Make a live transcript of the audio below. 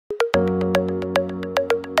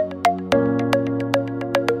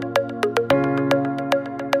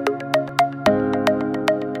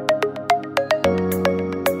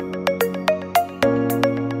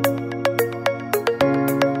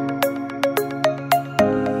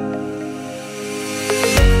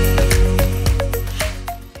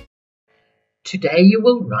Today you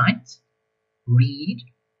will write, read,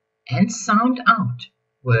 and sound out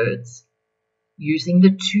words using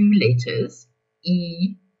the two letters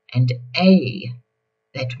E and A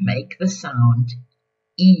that make the sound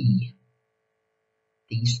E.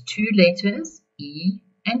 These two letters, E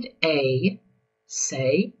and A,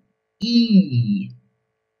 say E.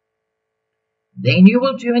 Then you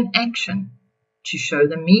will do an action to show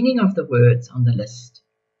the meaning of the words on the list.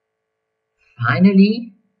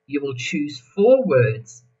 Finally, you will choose 4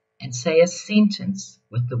 words and say a sentence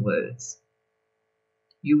with the words.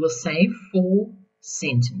 You will say 4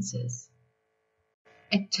 sentences.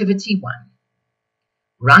 Activity 1.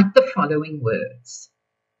 Write the following words.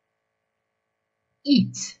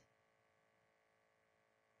 Eat,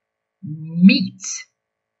 meat.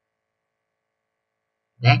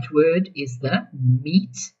 That word is the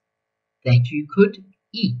meat that you could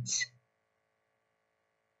eat.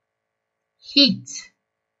 Heat,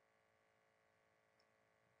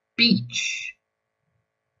 beach,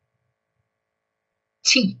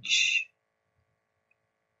 teach,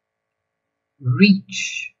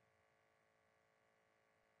 reach.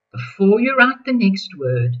 Before you write the next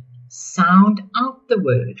word, sound out the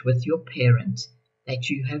word with your parent that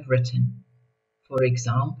you have written. For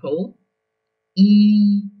example,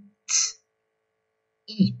 eat,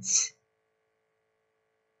 eat.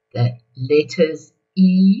 The letters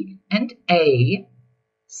E and A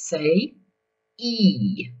say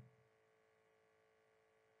E.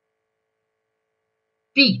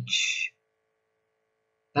 Beach,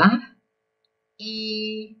 B-E-Ch,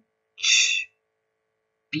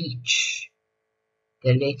 beach.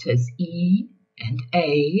 The letters E and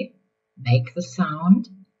A make the sound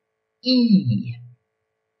E.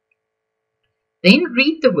 Then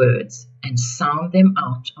read the words and sound them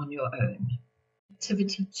out on your own.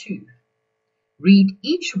 Activity 2. Read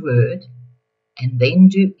each word and then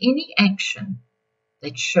do any action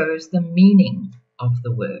that shows the meaning of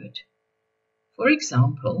the word. For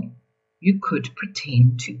example, you could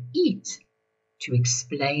pretend to eat to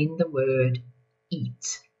explain the word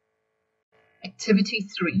eat. Activity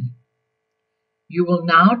 3. You will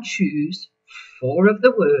now choose 4 of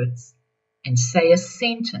the words and say a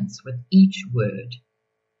sentence with each word.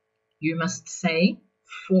 You must say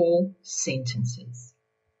 4 sentences.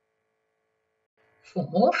 For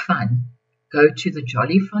more fun, go to the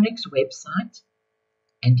Jolly Phonics website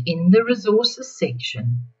and in the resources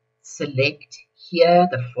section, select Hear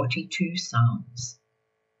the 42 sounds.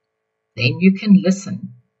 Then you can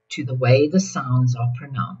listen to the way the sounds are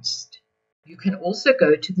pronounced. You can also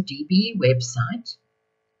go to the DBE website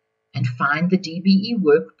and find the DBE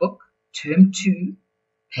workbook, Term 2,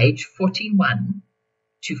 page 41,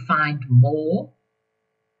 to find more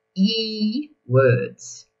E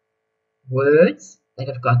words. Words that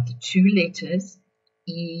have got the 2 letters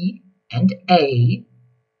E and A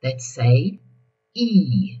that say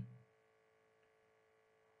E.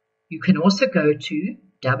 You can also go to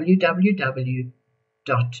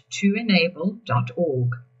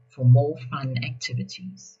www.toenable.org for more fun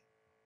activities.